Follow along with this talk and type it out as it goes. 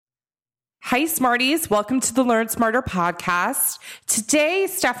Hi, Smarties. Welcome to the Learn Smarter podcast. Today,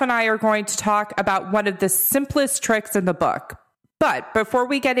 Steph and I are going to talk about one of the simplest tricks in the book. But before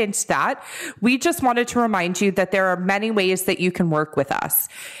we get into that, we just wanted to remind you that there are many ways that you can work with us.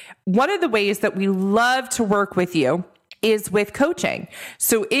 One of the ways that we love to work with you is with coaching.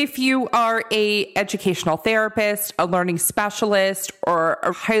 So if you are a educational therapist, a learning specialist, or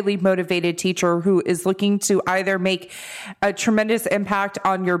a highly motivated teacher who is looking to either make a tremendous impact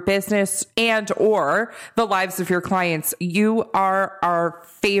on your business and or the lives of your clients, you are our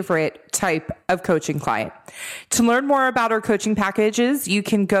favorite type of coaching client. To learn more about our coaching packages, you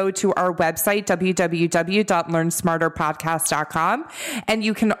can go to our website, www.learnsmarterpodcast.com. And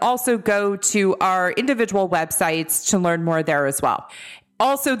you can also go to our individual websites to learn more there as well.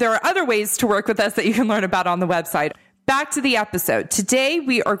 Also, there are other ways to work with us that you can learn about on the website. Back to the episode. Today,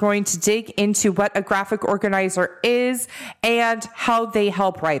 we are going to dig into what a graphic organizer is and how they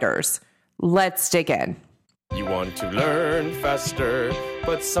help writers. Let's dig in. You want to learn faster,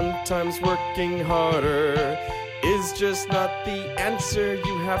 but sometimes working harder is just not the answer.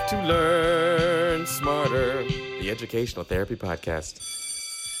 You have to learn smarter. The Educational Therapy Podcast.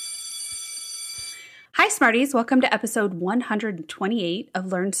 Hi, Smarties. Welcome to episode 128 of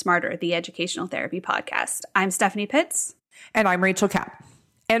Learn Smarter, the Educational Therapy Podcast. I'm Stephanie Pitts. And I'm Rachel Kapp.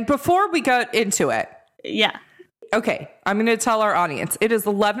 And before we get into it. Yeah. Okay, I'm going to tell our audience. It is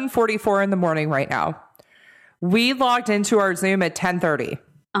 11:44 in the morning right now. We logged into our Zoom at 10:30.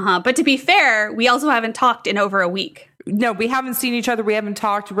 But to be fair, we also haven't talked in over a week. No, we haven't seen each other. We haven't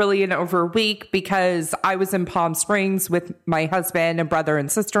talked really in over a week because I was in Palm Springs with my husband and brother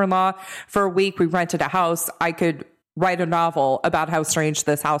and sister-in-law for a week. We rented a house. I could write a novel about how strange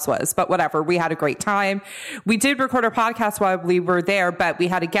this house was, but whatever. We had a great time. We did record our podcast while we were there, but we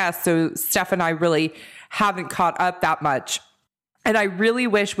had a guest. So Steph and I really haven't caught up that much. And I really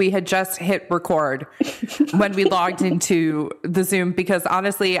wish we had just hit record when we logged into the Zoom, because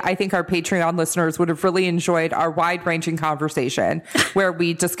honestly, I think our Patreon listeners would have really enjoyed our wide-ranging conversation where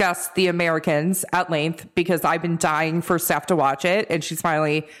we discussed The Americans at length, because I've been dying for Steph to watch it, and she's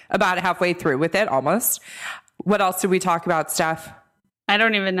finally about halfway through with it, almost. What else did we talk about, Steph? I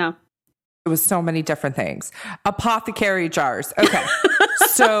don't even know. It was so many different things. Apothecary jars. Okay.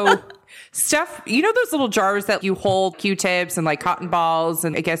 So Steph, you know those little jars that you hold Q-tips and like cotton balls,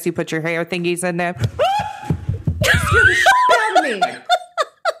 and I guess you put your hair thingies in them? Scared the shit out of me.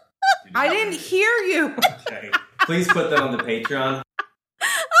 I didn't hear you. Okay. Please put that on the Patreon.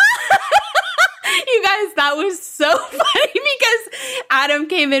 You guys, that was so funny because Adam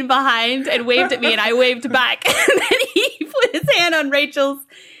came in behind and waved at me and I waved back. And then he put his hand on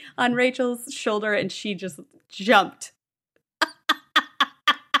Rachel's shoulder and she just jumped.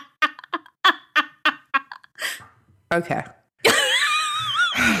 Okay.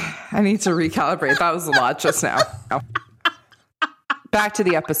 I need to recalibrate. That was a lot just now. Back to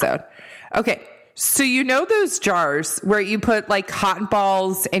the episode. Okay. So you know those jars where you put like cotton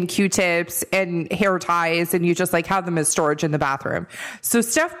balls and Q-tips and hair ties and you just like have them as storage in the bathroom. So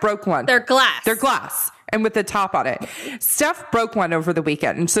Steph broke one. They're glass. They're glass and with the top on it. Steph broke one over the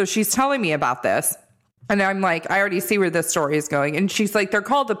weekend. And so she's telling me about this. And I'm like, I already see where this story is going. And she's like, they're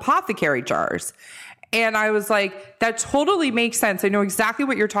called apothecary jars. And I was like, that totally makes sense. I know exactly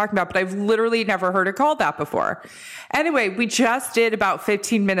what you're talking about, but I've literally never heard it called that before. Anyway, we just did about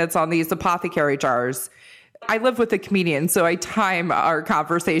 15 minutes on these apothecary jars. I live with a comedian, so I time our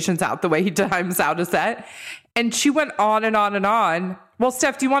conversations out the way he times out a set. And she went on and on and on. Well,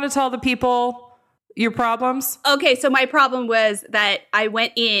 Steph, do you want to tell the people your problems? Okay, so my problem was that I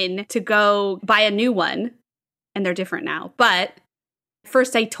went in to go buy a new one, and they're different now, but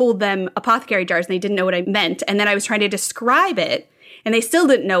first, I told them apothecary jars, and they didn't know what I meant. And then I was trying to describe it, and they still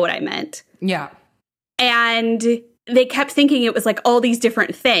didn't know what I meant. Yeah. And they kept thinking it was like all these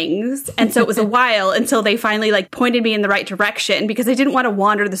different things. And so it was a while until they finally like pointed me in the right direction, because I didn't want to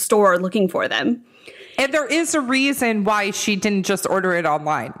wander the store looking for them. And there is a reason why she didn't just order it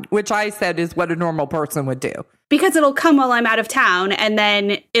online, which I said is what a normal person would do. Because it'll come while I'm out of town, and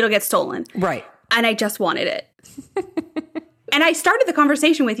then it'll get stolen. Right. And I just wanted it. And I started the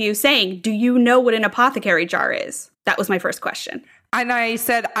conversation with you saying, do you know what an apothecary jar is? That was my first question. And I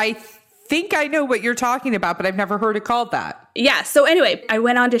said, I think I know what you're talking about, but I've never heard it called that. Yeah. So anyway, I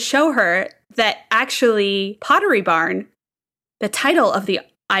went on to show her that actually Pottery Barn, the title of the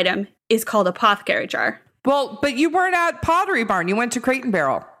item is called apothecary jar. Well, but you weren't at Pottery Barn. You went to Crate and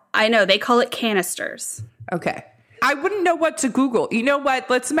Barrel. I know. They call it canisters. Okay. I wouldn't know what to Google. You know what?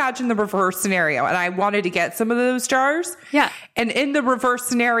 Let's imagine the reverse scenario. And I wanted to get some of those jars. Yeah. And in the reverse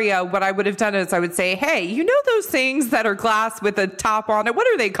scenario, what I would have done is I would say, hey, you know those things that are glass with a top on it? What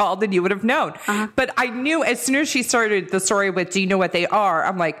are they called? And you would have known. But I knew as soon as she started the story with, do you know what they are?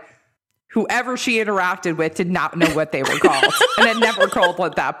 I'm like, whoever she interacted with did not know what they were called. And had never called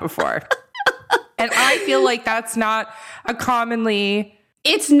with that before. And I feel like that's not a commonly...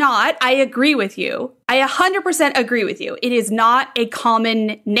 It's not. I agree with you. I 100% agree with you. It is not a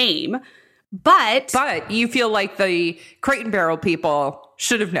common name, but you feel like the Crate and Barrel people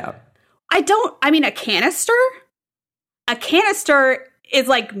should have known. I mean, a canister? A canister is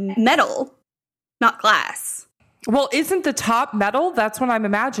like metal, not glass. Well, isn't the top metal? That's what I'm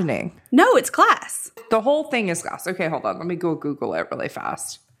imagining. No, it's glass. The whole thing is glass. Okay, hold on. Let me go Google it really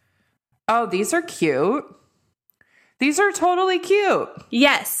fast. Oh, these are cute. These are totally cute.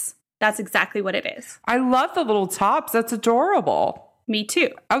 Yes, that's exactly what it is. I love the little tops. That's adorable. Me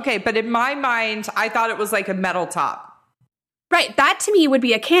too. Okay, but in my mind, I thought it was like a metal top. Right, that to me would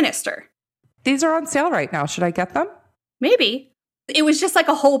be a canister. These are on sale right now. Should I get them? Maybe. It was just like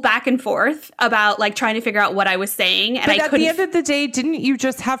a whole back and forth about like trying to figure out what I was saying. And but I at the end of the day, didn't you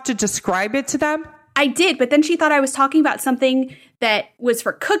just have to describe it to them? I did, but then she thought I was talking about something that was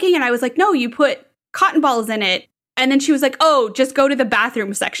for cooking. And I was like, no, you put cotton balls in it. And then she was like, oh, just go to the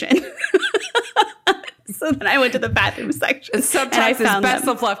bathroom section. So then I went to the bathroom section. Sometimes it's best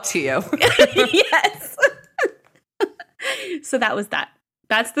of luck to you. Yes. So that was that.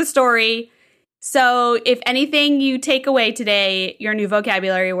 That's the story. So if anything you take away today, your new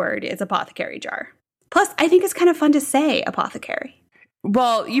vocabulary word is apothecary jar. Plus, I think it's kind of fun to say apothecary.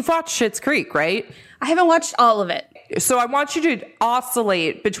 Well, you've watched Schitt's Creek, right? I haven't watched all of it. So I want you to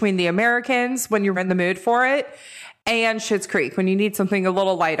oscillate between The Americans when you're in the mood for it and Schitt's Creek when you need something a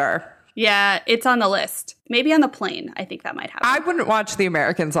little lighter. Yeah, it's on the list. Maybe on the plane. I think that might happen. I wouldn't watch The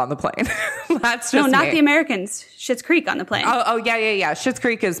Americans on the plane. That's just no, not me. The Americans. Schitt's Creek on the plane. Oh, yeah. Schitt's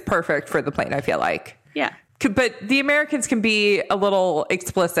Creek is perfect for the plane, I feel like. Yeah. But The Americans can be a little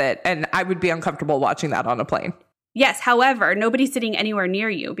explicit, and I would be uncomfortable watching that on a plane. Yes, however, nobody's sitting anywhere near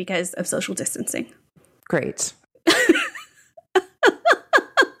you because of social distancing. Great.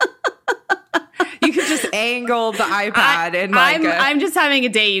 You could just angle the iPad and I'm just having a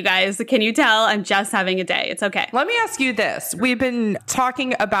day, you guys. Can you tell? I'm just having a day. It's okay. Let me ask you this. We've been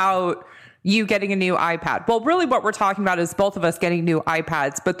talking about you getting a new iPad. Well, really what we're talking about is both of us getting new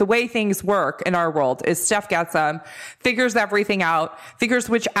iPads. But the way things work in our world is Steph gets them, figures everything out, figures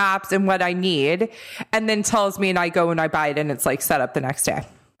which apps and what I need, and then tells me and I go and I buy it and it's like set up the next day.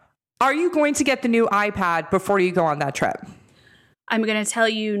 Are you going to get the new iPad before you go on that trip? I'm going to tell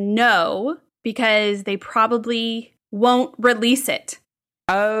you no, because they probably won't release it.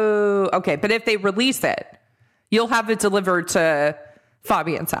 Oh, okay. But if they release it, you'll have it delivered to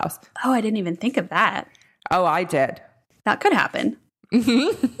Fabian's house. Oh, I didn't even think of that. Oh, I did. That could happen.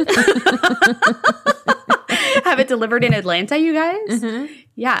 Have it delivered in Atlanta, you guys? Mm-hmm.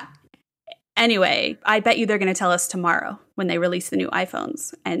 Yeah. Anyway, I bet you they're going to tell us tomorrow when they release the new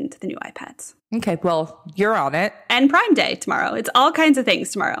iPhones and the new iPads. Okay, well, you're on it. And Prime Day tomorrow. It's all kinds of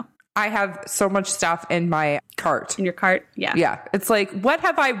things tomorrow. I have so much stuff in my cart. In your cart? Yeah. Yeah. It's like, what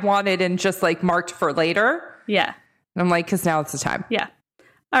have I wanted and just like marked for later? Yeah. And I'm like, because now it's the time. Yeah.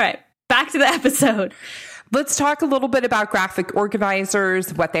 All right. Back to the episode. Let's talk a little bit about graphic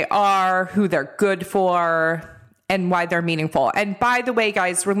organizers, what they are, who they're good for, and why they're meaningful. And by the way,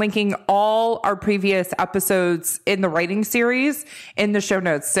 guys, we're linking all our previous episodes in the writing series in the show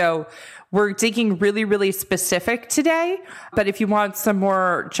notes. So we're digging really, really specific today. But if you want some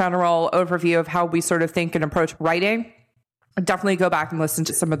more general overview of how we sort of think and approach writing, definitely go back and listen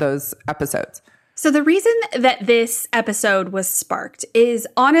to some of those episodes. So the reason that this episode was sparked is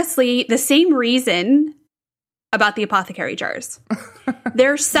honestly the same reason about the apothecary jars.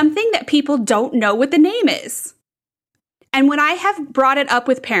 There's something that people don't know what the name is. And when I have brought it up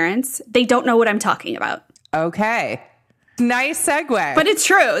with parents, they don't know what I'm talking about. Okay. Nice segue. But it's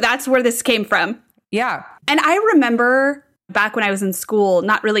true. That's where this came from. Yeah. And I remember back when I was in school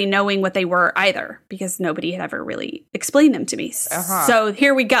not really knowing what they were either because nobody had ever really explained them to me. So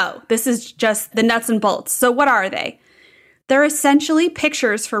here we go. This is just the nuts and bolts. So what are they? They're essentially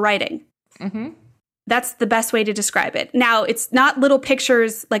pictures for writing. Mm-hmm. That's the best way to describe it. Now, it's not little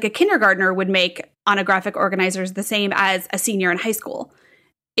pictures like a kindergartner would make on a graphic organizer the same as a senior in high school.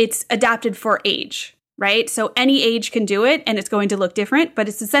 It's adapted for age, right? So any age can do it and it's going to look different, but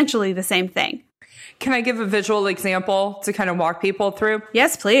it's essentially the same thing. Can I give a visual example to kind of walk people through?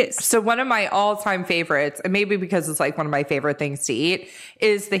 Yes, please. So one of my all-time favorites, and maybe because it's like one of my favorite things to eat,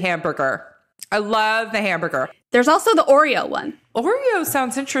 is the hamburger. I love the hamburger. There's also the Oreo one. Oreo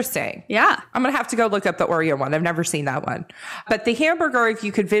sounds interesting. Yeah. I'm going to have to go look up the Oreo one. I've never seen that one. But the hamburger, if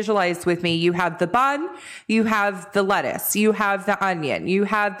you could visualize with me, you have the bun, you have the lettuce, you have the onion, you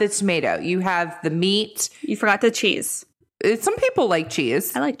have the tomato, you have the meat. You forgot the cheese. Some people like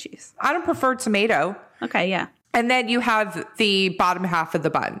cheese. I like cheese. I don't prefer tomato. Okay, yeah. And then you have the bottom half of the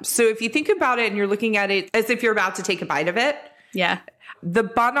bun. So if you think about it and you're looking at it as if you're about to take a bite of it, Yeah. the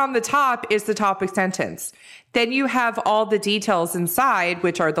bun on the top is the topic sentence. Then you have all the details inside,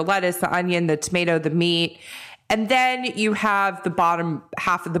 which are the lettuce, the onion, the tomato, the meat. And then you have the bottom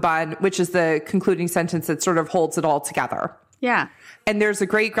half of the bun, which is the concluding sentence that sort of holds it all together. Yeah. And there's a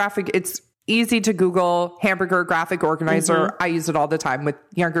great graphic. It's easy to Google, hamburger graphic organizer. I use it all the time with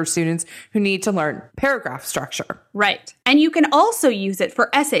younger students who need to learn paragraph structure. Right. And you can also use it for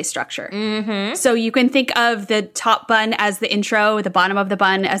essay structure. So you can think of the top bun as the intro, the bottom of the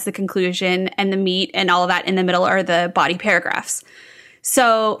bun as the conclusion, and the meat and all of that in the middle are the body paragraphs.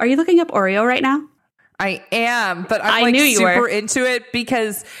 So are you looking up Oreo right now? I am, but I'm I like knew you super were. into it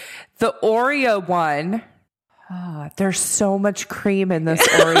because the Oreo one, there's so much cream in this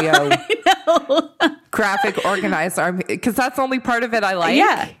Oreo graphic organizer because that's the only part of it I like.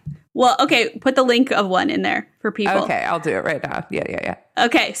 Yeah. Well, okay, put the link of one in there for people. Okay, I'll do it right now. Yeah.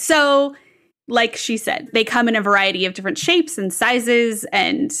 Okay, so like she said, they come in a variety of different shapes and sizes,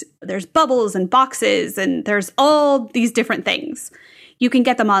 and there's bubbles and boxes, and there's all these different things. You can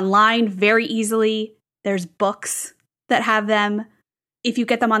get them online very easily. There's books that have them. If you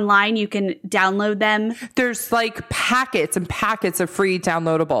get them online, you can download them. There's like packets and packets of free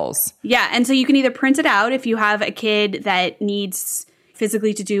downloadables. Yeah, and so you can either print it out if you have a kid that needs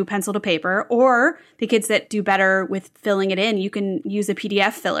physically to do pencil to paper, or the kids that do better with filling it in, you can use a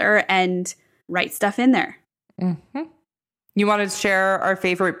PDF filler and write stuff in there. You want to share our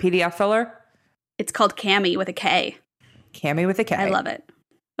favorite PDF filler? It's called Cami with a K. Cami with a K. I love it.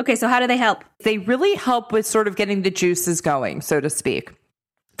 Okay, so how do they help? They really help with sort of getting the juices going, so to speak.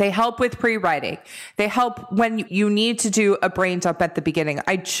 They help with pre-writing. They help when you need to do a brain dump at the beginning.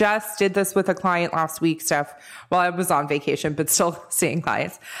 I just did this with a client last week, Steph, while I was on vacation, but still seeing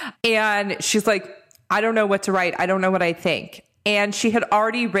clients. And she's like, I don't know what to write. I don't know what I think. And she had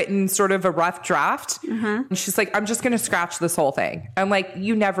already written sort of a rough draft. And she's like, I'm just going to scratch this whole thing. I'm like,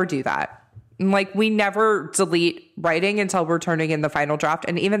 you never do that. I'm like, we never delete writing until we're turning in the final draft.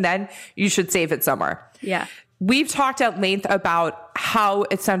 And even then, you should save it somewhere. Yeah. We've talked at length about how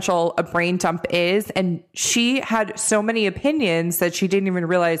essential a brain dump is. And she had so many opinions that she didn't even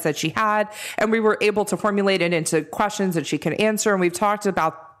realize that she had. And we were able to formulate it into questions that she could answer. And we've talked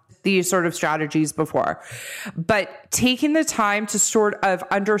about these sort of strategies before. But taking the time to sort of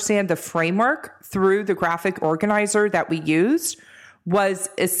understand the framework through the graphic organizer that we used was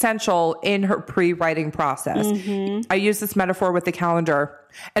essential in her pre-writing process. I use this metaphor with the calendar,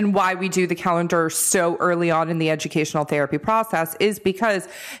 and why we do the calendar so early on in the educational therapy process is because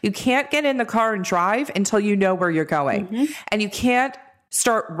you can't get in the car and drive until you know where you're going. And you can't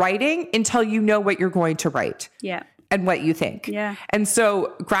start writing until you know what you're going to write. Yeah. And what you think. Yeah. And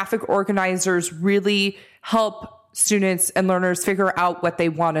so graphic organizers really help students and learners figure out what they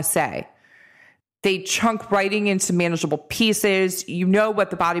want to say. They chunk writing into manageable pieces. You know what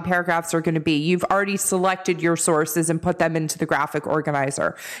the body paragraphs are going to be. You've already selected your sources and put them into the graphic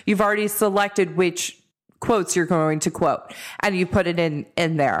organizer. You've already selected which quotes you're going to quote, and you put it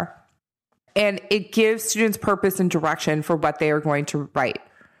in there. And it gives students purpose and direction for what they are going to write.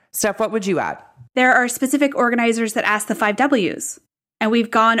 Steph, what would you add? There are specific organizers that ask the 5 W's. And we've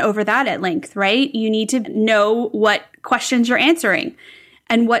gone over that at length, right? You need to know what questions you're answering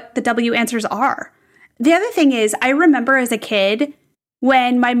and what the W answers are. The other thing is, I remember as a kid,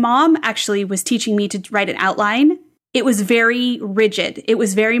 when my mom actually was teaching me to write an outline, it was very rigid. It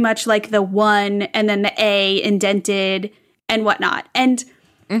was very much like the 1 and then the A indented and whatnot. And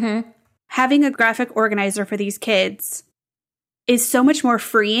having a graphic organizer for these kids is so much more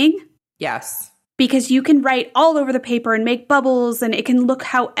freeing. Yes. Because you can write all over the paper and make bubbles, and it can look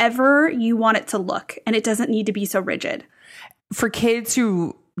however you want it to look. And it doesn't need to be so rigid. For kids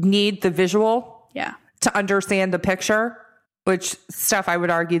who need the visual to understand the picture, which, Steph, I would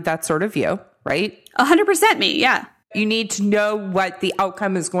argue that's sort of you, right? 100% me, yeah. You need to know what the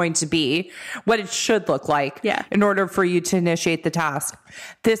outcome is going to be, what it should look like in order for you to initiate the task.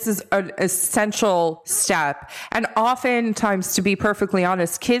 This is an essential step. And oftentimes, to be perfectly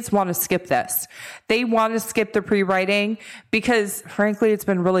honest, kids want to skip this. They want to skip the pre-writing because, frankly, it's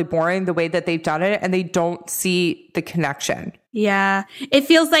been really boring the way that they've done it, and they don't see the connection. Yeah. It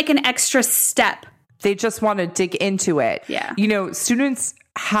feels like an extra step. They just want to dig into it. Yeah. You know, students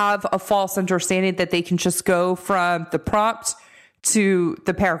have a false understanding that they can just go from the prompt to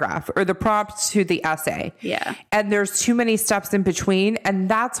the paragraph or the prompt to the essay. Yeah. And there's too many steps in between. And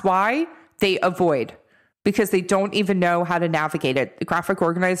that's why they avoid, because they don't even know how to navigate it. The graphic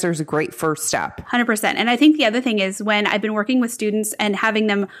organizer is a great first step. 100%. And I think the other thing is when I've been working with students and having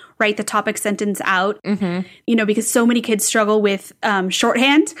them write the topic sentence out, you know, because so many kids struggle with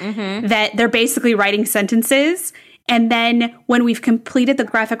shorthand that they're basically writing sentences. And then when we've completed the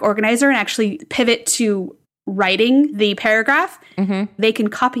graphic organizer and actually pivot to writing the paragraph, they can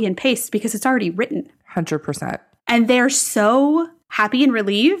copy and paste because it's already written. 100%. And they're so happy and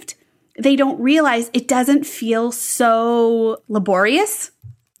relieved. They don't realize it doesn't feel so laborious.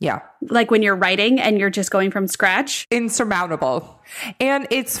 Yeah. Like when you're writing and you're just going from scratch. Insurmountable. And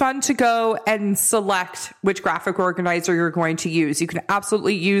it's fun to go and select which graphic organizer you're going to use. You can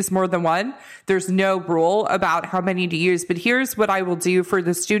absolutely use more than one. There's no rule about how many to use. But here's what I will do for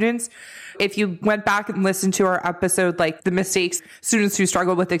the students. If you went back and listened to our episode, like the mistakes students who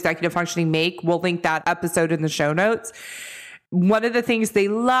struggle with executive functioning make, we'll link that episode in the show notes. One of the things they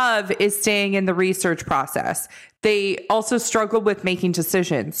love is staying in the research process. They also struggle with making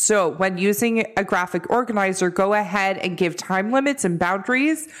decisions. So when using a graphic organizer, go ahead and give time limits and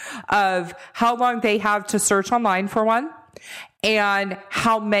boundaries of how long they have to search online for one and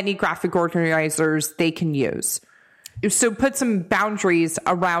how many graphic organizers they can use. So put some boundaries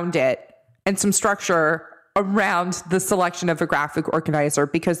around it and some structure around the selection of a graphic organizer,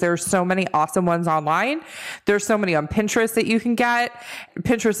 because there's so many awesome ones online. There's so many on Pinterest that you can get.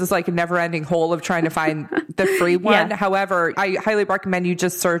 Pinterest is like a never ending hole of trying to find the free one. Yeah. However, I highly recommend you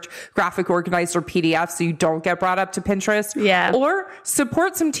just search graphic organizer PDF so you don't get brought up to Pinterest. Yeah. Or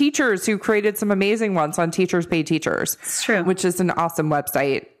support some teachers who created some amazing ones on Teachers Pay Teachers. It's true. Which is an awesome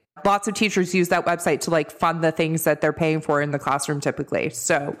website. Lots of teachers use that website to like fund the things that they're paying for in the classroom typically.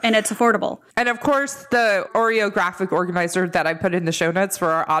 So, And it's affordable. and of course, the Oreo graphic organizer that I put in the show notes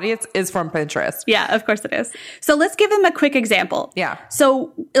for our audience is from Pinterest. Yeah, of course it is. So let's give them a quick example. Yeah.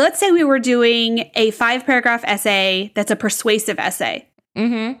 So let's say we were doing a 5-paragraph essay that's a persuasive essay.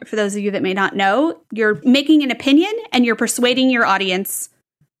 For those of you that may not know, you're making an opinion and you're persuading your audience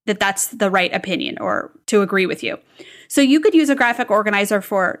that that's the right opinion or to agree with you. So you could use a graphic organizer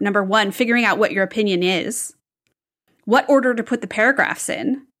for, number one, figuring out what your opinion is, what order to put the paragraphs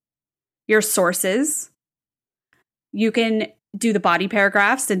in, your sources. You can do the body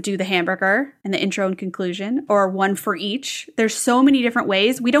paragraphs and do the hamburger and the intro and conclusion, or one for each. There's so many different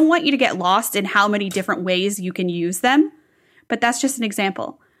ways. We don't want you to get lost in how many different ways you can use them, but that's just an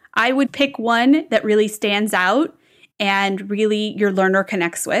example. I would pick one that really stands out and really your learner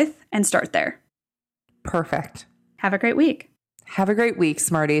connects with and start there. Perfect. Have a great week. Have a great week,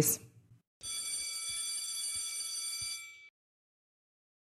 Smarties.